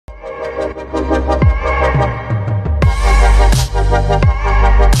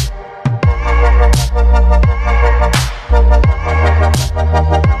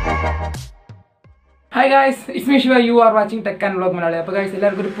guys, it's me Shiva. You are watching Tech and Vlog Malayalam. So guys,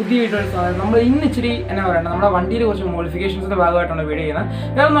 എല്ലാവർക്കും ഒരു പുതിയ video ആണ്. നമ്മൾ ഇന്ന് ഇച്ചിരി എന്നാ പറയുക, നമ്മുടെ വണ്ടിയിൽ കുറച്ച് മോഡിഫിക്കേഷൻസിന്റെ ഭാഗമായിട്ടാണ് വീഡിയോ ചെയ്യുന്നത്.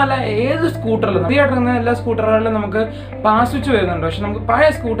 വേറൊന്നുമല്ല, ഏത് സ്കൂട്ടറിലും പുതിയതായിട്ട് എല്ലാ സ്കൂട്ടറുകളിലും നമുക്ക് പാസ് സ്വിച്ച് വരുന്നുണ്ട്. പക്ഷെ നമുക്ക് പഴയ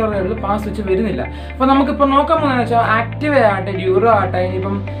സ്കൂട്ടറുകളിൽ പാസ് സ്വിച്ച് വരുന്നില്ല. അപ്പോൾ നമുക്കിപ്പോൾ നോക്കാൻ പോകുന്നതെന്ന് വെച്ചാൽ ആക്റ്റീവ ആട്ടെ, ഡ്യൂറോ ആട്ടെ,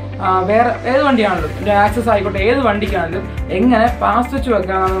 ഇനിയിപ്പം വേറെ ഏത് വണ്ടിയാണെങ്കിലും ആക്സസ് ആയിക്കോട്ടെ, ഏത് വണ്ടിക്കാണെങ്കിലും എങ്ങനെ പാസ് സ്വിച്ച്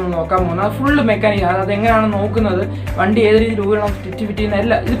വെക്കാനാണെന്ന് നോക്കാൻ പോകുന്നത്. അത് ഫുള്ള് മെക്കാനിക്, അത് എങ്ങനെയാണ് നോക്കുന്നത്, വണ്ടി ഏത് രീതിയിൽ ഊരണം, ഫിറ്റ് ചെയ്യുന്ന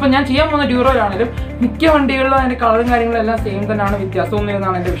എല്ലാം. ഇതിപ്പോൾ ഞാൻ ചെയ്യാൻ പോകുന്ന ഡ്യൂറോയിലാണെങ്കിലും മിക്ക വണ്ടികളിലും അതിൻ്റെ കളറും കാര്യങ്ങളും എല്ലാം സെയിം തന്നെയാണ്, വ്യത്യാസമൊന്നും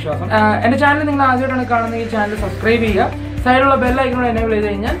എന്നാണ് എൻ്റെ വിശ്വാസം. എൻ്റെ ചാനൽ നിങ്ങൾ ആദ്യമായിട്ടാണ് കാണുന്നത്, ഈ ചാനൽ സബ്സ്ക്രൈബ് ചെയ്യുക, സൈഡിലുള്ള ബെല്ലൈക്കണോട് എനേബിൾ ചെയ്ത്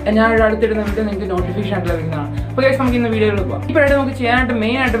കഴിഞ്ഞാൽ ഞാൻ അടുത്തിടുന്ന വീഡിയോ നിങ്ങൾക്ക് നോട്ടിഫിക്കേഷൻ ആയിട്ട് ലഭിക്കുന്നതാണ്. അപ്പോൾ ഗൈസ്, നമുക്ക് ഇന്ന് വീഡിയോയിൽ പോകാം. ഇപ്പോഴായിട്ട് നമുക്ക് ചെയ്യാനായിട്ട്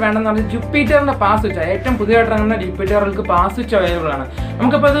മെയിനായിട്ട് വേണമെന്ന് പറഞ്ഞാൽ ജുപ്പിറ്ററിൻ്റെ പാസ് സ്വിച്ച്, ഏറ്റവും പുതിയതായിട്ട് ഇറങ്ങുന്ന ജുപ്പിറ്ററുകൾക്ക് പാസ് സ്വിച്ച് അവൈലബിൾ ആണ്.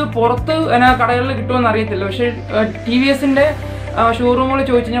 നമുക്കിപ്പോൾ അത് പുറത്ത് കടകളിൽ കിട്ടുമെന്ന് അറിയത്തില്ല, പക്ഷേ ടി വി എസിൻ്റെ ഷോറൂമുകളിൽ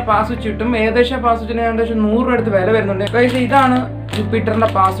ചോദിച്ചു കഴിഞ്ഞാൽ പാസ് സ്വിച്ച് കിട്ടും. ഏകദേശം പാസ് സ്വിച്ചിന് ഏകദേശം 100 രൂപ അടുത്ത് വില വരുന്നുണ്ട്. പക്ഷേ ഇതാണ് ജുപ്പിറ്ററിൻ്റെ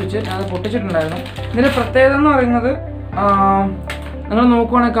പാസ് സ്വിച്ച്, ഞാൻ പൊട്ടിച്ചിട്ടുണ്ടായിരുന്നു. ഇതിൻ്റെ പ്രത്യേകത എന്ന് പറയുന്നത്, നിങ്ങൾ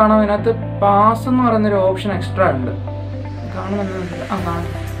നോക്കുവാണെങ്കിൽ കാണാം, ഇതിനകത്ത് പാസ് എന്ന് പറയുന്നൊരു ഓപ്ഷൻ എക്സ്ട്രാ ഉണ്ട്.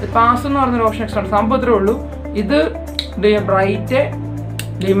 പാസ് എന്ന് പറഞ്ഞൊരു ഓപ്ഷൻ എക്സ്ട്രാ ഉണ്ട്. സംഭവത്തിലേ ഉള്ളൂ, ഇത് ബ്രൈറ്റ്,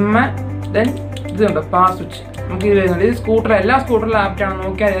 ഡിമ്മ്, ദെൻ ഇതുണ്ട് പാസ് സ്വിച്ച്. നമുക്ക് ഇത് വരുന്നുണ്ട്. ഇത് എല്ലാ സ്കൂട്ടറിലും ആപ്റ്റാണ്.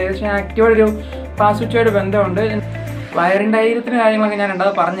 നോക്കിയാൽ ഏകദേശം ആക്റ്റീവായിട്ട് ഒരു പാസ് സ്വിച്ചുമായിട്ട് ബന്ധമുണ്ട്. വയറിൻ്റെ ധൈര്യത്തിന് കാര്യങ്ങളൊക്കെ ഞാൻ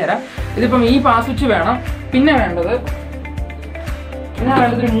രണ്ടാമത് പറഞ്ഞുതരാം. ഇതിപ്പം ഈ പാസ് സ്വിച്ച് വേണം. പിന്നെ വേണ്ടത്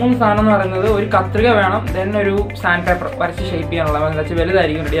ഒരു 3 സാധനം എന്ന് പറയുന്നത്, ഒരു കത്രിക വേണം, ദെൻ ഒരു സാൻഡ് പേപ്പർ വരച്ച് ഷേപ്പ് ചെയ്യാനുള്ളത്, കുറച്ച്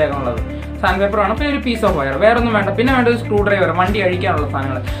വലുതായിരിക്കും റെഡിയാക്കാനുള്ളത്. സാൻഡ് പേപ്പർ വേണം, പിന്നെ ഒരു പീസ് ഓഫ് വയർ, വേറെ ഒന്നും വേണ്ട. പിന്നെ വേണ്ടത് സ്ക്രൂ ഡ്രൈവർ, വണ്ടി അഴിക്കാനുള്ള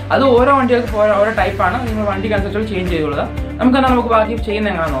സാധനങ്ങൾ. അത് ഓരോ വണ്ടികൾക്ക് ഓരോ ടൈപ്പാണ്, നിങ്ങൾ വണ്ടിക്ക് അനുസരിച്ച് ചേഞ്ച് ചെയ്തുകൊള്ളുക. നമുക്ക് ബാക്കി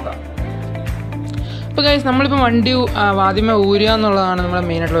ചെയ്യുന്ന എങ്ങനെ നോക്കാം. അപ്പോൾ ഗൈസ്, നമ്മളിപ്പോൾ വണ്ടി ആദ്യമേ ഊരുക എന്നുള്ളതാണ് നമ്മുടെ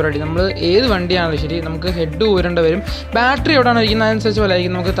മെയിനായിട്ടുള്ള പരിപാടി. നമ്മൾ ഏത് വണ്ടിയാണെങ്കിലും ശരി, നമുക്ക് ഹെഡ് ഊരേണ്ടി വരും. ബാറ്ററി എവിടെയാണ് ഇരിക്കുന്നത് അതനുസരിച്ച് പോലെ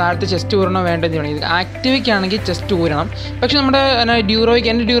ആയിരിക്കും നമുക്ക് താഴത്തെ ചെസ്റ്റ് ഊരണോ വേണ്ടത് വേണം. ഇത് ആക്റ്റീവയ്ക്കാണെങ്കിൽ ചെസ്റ്റ് ഊരണം. പക്ഷേ നമ്മുടെ എൻ്റെ ഡ്യൂറോയ്ക്ക്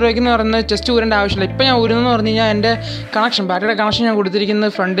എന്ന് പറയുന്നത് ചെസ്റ്റ് ഊരേണ്ട ആവശ്യമില്ല. ഇപ്പോൾ ഞാൻ ഊരുന്നതെന്ന് പറഞ്ഞു കഴിഞ്ഞാൽ എൻ്റെ ബാറ്ററിയുടെ കണക്ഷൻ ഞാൻ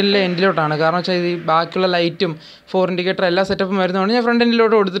കൊടുത്തിരിക്കുന്നത് ഫ്രണ്ടിലെ എൻഡിലോട്ടാണ്. കാരണം വെച്ചാൽ ഈ ബാക്കിയുള്ള ലൈറ്റും 4 ഇൻഡിക്കേറ്റർ എല്ലാ സെറ്റപ്പും വരുന്നതുകൊണ്ട് ഞാൻ ഫ്രണ്ട്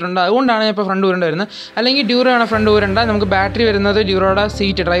എൻഡിലോട്ട് കൊടുത്തിട്ടുണ്ട്. അതുകൊണ്ടാണ് ഞാൻ ഇപ്പോൾ ഫ്രണ്ട് ഊരേണ്ടി വരുന്നത്. അല്ലെങ്കിൽ ഡ്യൂറോ ആണ് ഫ്രണ്ട് ഊരേണ്ട. നമുക്ക് ബാറ്ററി വരുന്നത് ഡ്യൂറോയുടെ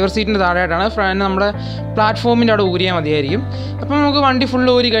സീറ്റ്, ഡ്രൈവർ സീറ്റിൻ്റെ താഴെയായിട്ടാണ്. നമ്മുടെ പ്ലാറ്റ്ഫോമിൻ്റെ അവിടെ ഊരിയാൽ മതിയായിരിക്കും. അപ്പം നമുക്ക് വണ്ടി ഫുൾ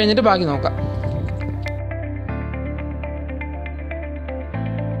ഊരി കഴിഞ്ഞിട്ട് ബാക്കി നോക്കാം.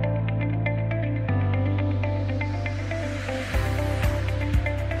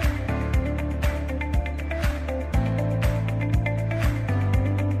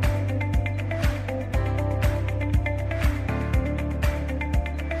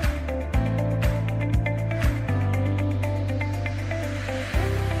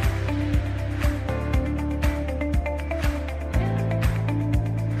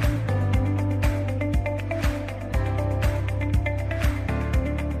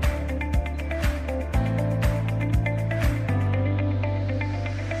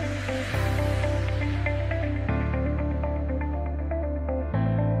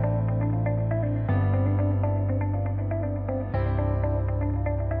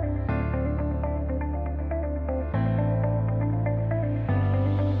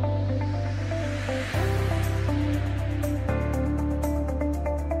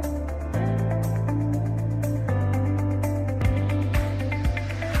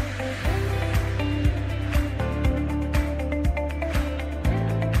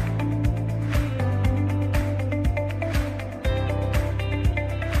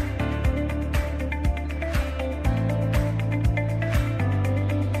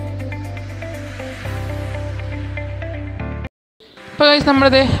 ഇപ്പോൾ ഗൈസ്,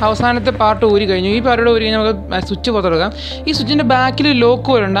 നമ്മളത് അവസാനത്തെ പാർട്ട് ഊരി കഴിഞ്ഞു. ഈ പാർട്ട് ഊരി കഴിഞ്ഞാൽ നമുക്ക് സ്വിച്ച് പുറത്തെടുക്കാം. ഈ സ്വിച്ചിൻ്റെ ബാക്കിൽ ലോക്ക്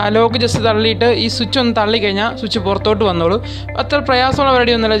വരുന്നുണ്ട്. ആ ലോക്ക് ജസ്റ്റ് തള്ളിയിട്ട് ഈ സ്വിച്ച് ഒന്ന് തള്ളിക്കഴിഞ്ഞാൽ സ്വിച്ച് പുറത്തോട്ട് വന്നോളൂ. അത്ര പ്രയാസമുള്ള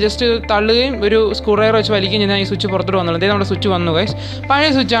പരിപാടി ഒന്നുമില്ല. ജസ്റ്റ് തള്ളുകയും ഒരു സ്ക്രൂ ഡ്രൈവർ വെച്ച് വലിക്കുകയും ചെയ്താൽ ഈ സ്വിച്ച് പുറത്തോട്ട് വന്നോളൂ. ഇതേ നമ്മുടെ സ്വിച്ച് വന്നു ഗൈസ്.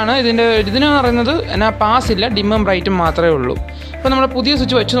 പഴയ സ്വിച്ചാണ്. ഇതിനെന്ന് പറയുന്നത് എന്നാ പാസില്ല, ഡിമ്മും ബ്രൈറ്റും മാത്രമേ ഉള്ളൂ. അപ്പോൾ നമ്മൾ പുതിയ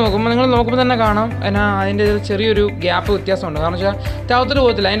സ്വിച്ച് വെച്ച് നിങ്ങൾ നോക്കുമ്പോൾ തന്നെ കാണാം, എന്നാ അതിൻ്റെ ചെറിയൊരു ഗ്യാപ്പ് വ്യത്യാസമുണ്ട്. കാരണം വെച്ചാൽ താഴത്തോട്ട്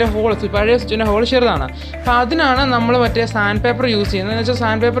പോകത്തില്ല. അതിൻ്റെ പഴയ സ്വിച്ചിൻ്റെ ഹോൾ ചെറുതാണ്. അപ്പോൾ അതിനാണ് നമ്മൾ മറ്റേ സാൻഡ് പേപ്പർ യൂസ് ചെയ്യുന്നത്. എന്ന് വെച്ചാൽ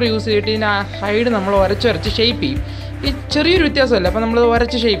സാൻഡ് പേപ്പർ യൂസ് ചെയ്തിട്ട് ഇതിൻ്റെ ഹൈഡ് നമ്മൾ വരച്ച് ഷേപ്പ് ചെയ്യും. ഈ ചെറിയൊരു വ്യത്യാസമല്ല. അപ്പോൾ നമ്മൾ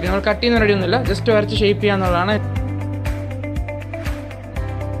വരച്ച് ഷേപ്പ് ചെയ്യും. നമ്മൾ കട്ട് ചെയ്യുന്ന റെഡിയൊന്നുമില്ല, ജസ്റ്റ് വരച്ച് ഷേപ്പ് ചെയ്യുക എന്നുള്ളതാണ്.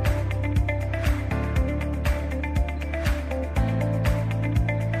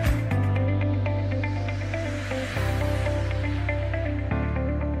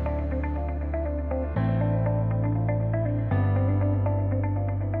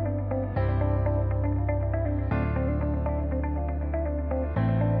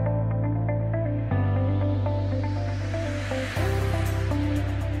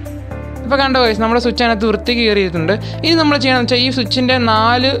 ഇപ്പോൾ കണ്ടോ ഗൈസ്, നമ്മുടെ സ്വിച്ച് അതിനകത്ത് വൃത്തിക്ക് കയറിയിട്ടുണ്ട്. ഇനി നമ്മൾ ചെയ്യണമെന്ന് വെച്ചാൽ ഈ സ്വിച്ചിൻ്റെ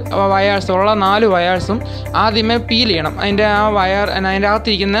 4 വയേഴ്സും ആദ്യമേ പീൽ ചെയ്യണം. അതിൻ്റെ ആ വയർ അതിൻ്റെ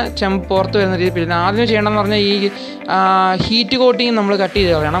അകത്തിരിക്കുന്ന ചെമ്പ് പുറത്ത് വരുന്ന രീതിയിൽ പീൽ ചെയ്യണം. ആദ്യം ചെയ്യണമെന്ന് പറഞ്ഞാൽ ഈ ഹീറ്റ് കോട്ടിങ് നമ്മൾ കട്ട്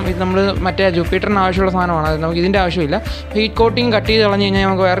ചെയ്ത് കളയണം. ഇത് നമ്മൾ മറ്റേ ജൂപ്പിറ്ററിന് ആവശ്യമുള്ള സാധനമാണ്, അത് നമുക്ക് ഇതിൻ്റെ ആവശ്യമില്ല. ഹീറ്റ് കോട്ടിങ് കട്ട് ചെയ്ത് കളഞ്ഞ് കഴിഞ്ഞാൽ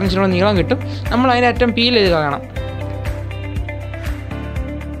നമുക്ക് വയറിന് ഇച്ചിരി നീളം കിട്ടും. നമ്മൾ അതിൻ്റെ അറ്റം പീൽ ചെയ്ത് കളയണം.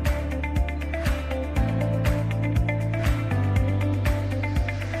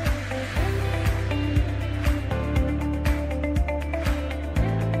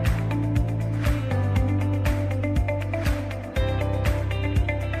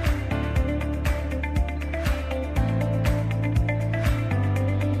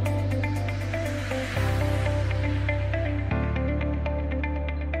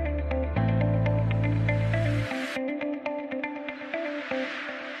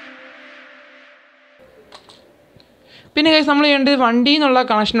 പിന്നെ ഗൈസ് നമ്മൾ ചെയ്യേണ്ടത് വണ്ടിയിൽ നിന്നുള്ള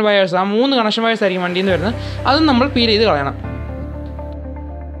കണക്ഷൻ വയേഴ്സ്, ആ 3 കണക്ഷൻ വയേഴ്സ് ആയിരിക്കും വണ്ടിയിൽ നിന്ന് വരുന്നത്, അതും നമ്മൾ പീൽ ചെയ്ത് കളയണം.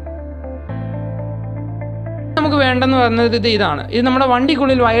 നമുക്ക് വേണ്ടെന്ന് പറയുന്നത് ഇതാണ്. ഇത് നമ്മുടെ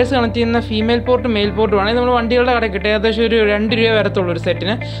വണ്ടിക്കുള്ളിൽ വയേഴ്സ് കണക്ട് ചെയ്യുന്ന ഫീമെയിൽ പോർട്ടും മെയിൽ പോർട്ടുമാണ്. ഇത് നമ്മൾ വണ്ടികളുടെ കടയിൽ കിട്ടുക, ഏകദേശം ഒരു 2 രൂപ വരത്തുള്ളൂ ഒരു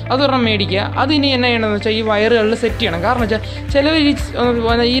സെറ്റിന്. അതൊരെണ്ണം മേടിക്കുക. അത് ഇനി എന്നാ ചെയ്യണമെന്ന് വെച്ചാൽ ഈ വയറുകളിൽ സെറ്റ് ചെയ്യണം. കാരണം വെച്ചാൽ ചിലവർ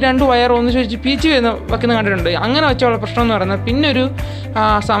ഈ 2 വയർ ഒന്ന് ചോദിച്ച് പീച്ച് വെക്കുന്ന കണ്ടിട്ടുണ്ട്. അങ്ങനെ വെച്ചുള്ള പ്രശ്നം എന്ന് പറയുന്നത് പിന്നെ ഒരു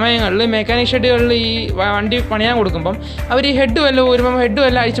സമയങ്ങളിൽ മെക്കാനിക് ഷെഡുകളിൽ ഈ വണ്ടി പണിയാൻ കൊടുക്കുമ്പം അവർ ഈ ഹെഡ്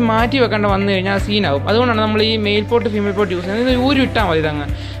വല്ലതും അഴിച്ച് മാറ്റി വെക്കേണ്ട വന്നു കഴിഞ്ഞാൽ സീനാവും. അതുകൊണ്ടാണ് നമ്മൾ ഈ mail port female port use ചെയ്യുന്നത്. ഇത് ഊരി ഇട്ടാൽ മതി ഇതങ്ങ്.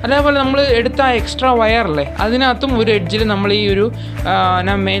 അതേപോലെ നമ്മൾ എടുത്ത എക്സ്ട്രാ വയറല്ലേ, അതിനകത്തും ഒരു എഡ്ജിൽ നമ്മൾ ഈ ഒരു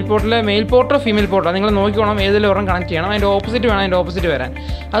മെയിൽ പോർട്ടോ ഫീമെയിൽ പോർട്ടോ നിങ്ങൾ നോക്കിക്കോണം, ഏതെങ്കിലും ഒരെണ്ണം കണക്ട് ചെയ്യണം. അതിൻ്റെ ഓപ്പോസിറ്റ് വേണം അതിൻ്റെ ഓപ്പോസിറ്റ് വരാൻ.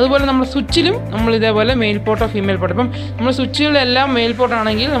 അതുപോലെ നമ്മൾ സ്വിച്ചിലും നമ്മൾ ഇതേപോലെ മെയിൽ പോർട്ടോ ഫീമെയിൽ പോർട്ടോ. ഇപ്പം നമ്മൾ സ്വിച്ചുകളിലെല്ലാം മെയിൽ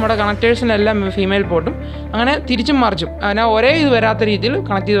പോർട്ടാണെങ്കിൽ നമ്മുടെ കണക്റ്റേഴ്സിനെല്ലാം ഫീമെയിൽ പോർട്ടും, അങ്ങനെ തിരിച്ചും മറിച്ചും അതിനെ ഒരേ ഇത് വരാത്ത രീതിയിൽ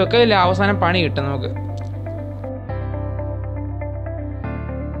കണക്ട് ചെയ്ത് വെക്കുക. ഇതിൽ അവസാനം പണി കിട്ടും നമുക്ക്.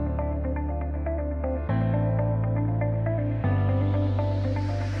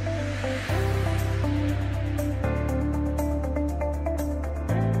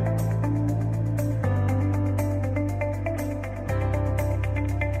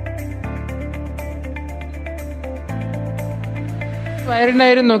 വയറിൻ്റെ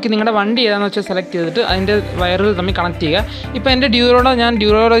കാര്യം നോക്കി നിങ്ങളുടെ വണ്ടി ഏതാണെന്ന് വെച്ചാൽ സെലക്ട് ചെയ്തിട്ട് അതിൻ്റെ വയറുകൾ തമ്മിൽ കണക്ട് ചെയ്യുക. ഇപ്പോൾ എൻ്റെ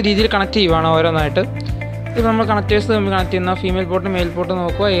ഡ്യൂറോയുടെ രീതിയിൽ കണക്ട് ചെയ്യുവാണ് ഓരോന്നായിട്ട്. ഇപ്പോൾ നമ്മൾ കണക്റ്റേഴ്സ് തമ്മിൽ കണക്ട് ചെയ്യുന്ന ഫീമെയിൽ പോർട്ടും മെയിൽ പോർട്ടും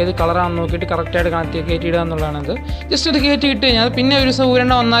നോക്കുക, ഏത് കളറാണെന്ന് നോക്കിയിട്ട് കറക്റ്റായിട്ട് കയറ്റിയിടുക എന്നുള്ളതാണത്. ജസ്റ്റ് അത് കയറ്റിയിട്ട് കഴിഞ്ഞാൽ പിന്നെ ഒരു ദിവസം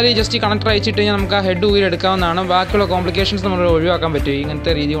ഊരണ്ട വന്നാൽ ജസ്റ്റ് ഈ കണക്ടർ അയച്ചിട്ട് കഴിഞ്ഞാൽ നമുക്ക് ആ ഹെഡ് ഊരെടുക്കാവുന്നതാണ്. ബാക്കിയുള്ള കോംപ്ലിക്കേഷൻസ് നമ്മൾ ഒഴിവാക്കാൻ പറ്റും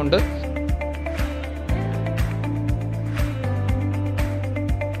ഇങ്ങനത്തെ രീതി കൊണ്ട്.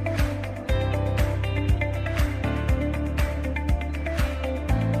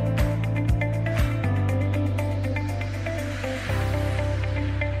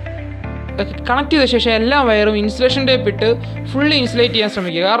 കണക്ട് ചെയ്ത ശേഷം എല്ലാ വയറും ഇൻസുലേഷൻ ടേപ്പ് ഇട്ട് ഫുള്ളി ഇൻസുലേറ്റ് ചെയ്യാൻ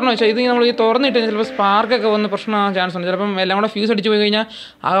ശ്രമിക്കുക. കാരണം വെച്ചാൽ ഇത് നമ്മൾ ഈ തുറന്നിട്ട് ചിലപ്പോൾ സ്പാർക്കൊക്കെ വന്ന് പ്രശ്നമാകാൻ ചാൻസ് ഉണ്ട്. ചിലപ്പം എല്ലാം കൂടെ ഫ്യൂസ് അടിച്ച് പോയി കഴിഞ്ഞാൽ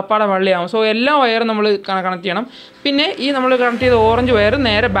ആകപ്പാടെ വള്ളിയാവും. സോ എല്ലാ വയറും നമ്മൾ കണക്ട് ചെയ്യണം. പിന്നെ ഈ നമ്മൾ കണക്ട് ചെയ്ത ഓറഞ്ച് വയർ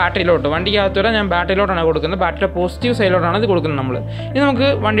നേരെ ബാറ്ററിയിലോട്ട്, വണ്ടിക്കകത്തോടെ ഞാൻ ബാറ്ററിയിലോട്ടാണ് കൊടുക്കുന്നത്. ബാറ്ററിയുടെ പോസിറ്റീവ് സൈഡിലോട്ടാണ് ഇത് കൊടുക്കുന്നത് നമ്മൾ. ഇനി നമുക്ക്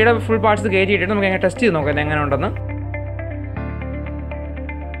വണ്ടിയുടെ ഫുൾ പാർട്സ് കയറ്റിയിട്ട് നമുക്ക് എങ്ങനെ ടെസ്റ്റ് ചെയ്ത് നോക്കാം എങ്ങനെ ഉണ്ടെന്ന്.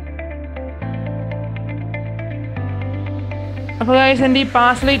 അപ്പോൾ ഗൈസ്, എൻ്റെ ഈ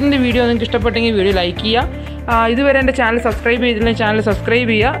പാസ് ലൈറ്റിൻ്റെ വീഡിയോ നിങ്ങൾക്ക് ഇഷ്ടപ്പെട്ടെങ്കിൽ വീഡിയോ ലൈക്ക് ചെയ്യുക. ഇതുവരെ എൻ്റെ ചാനൽ സബ്സ്ക്രൈബ് ചെയ്തില്ലെങ്കിൽ ചാനൽ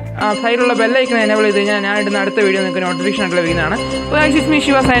സബ്സ്ക്രൈബ് ചെയ്യുക. സൈഡിലുള്ള ബെല്ലൈക്കൺ എനേബിൾ ചെയ്ത് കഴിഞ്ഞാൽ ഞാൻ ഇടുന്ന അടുത്ത വീഡിയോ നിങ്ങൾക്ക് നോട്ടിഫിക്കേഷൻ ആയിട്ടുള്ള വീഡിയോയാണ്. അപ്പോൾ guys, it's me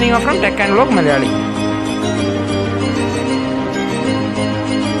Shiva signing off from tech and vlog Malayali.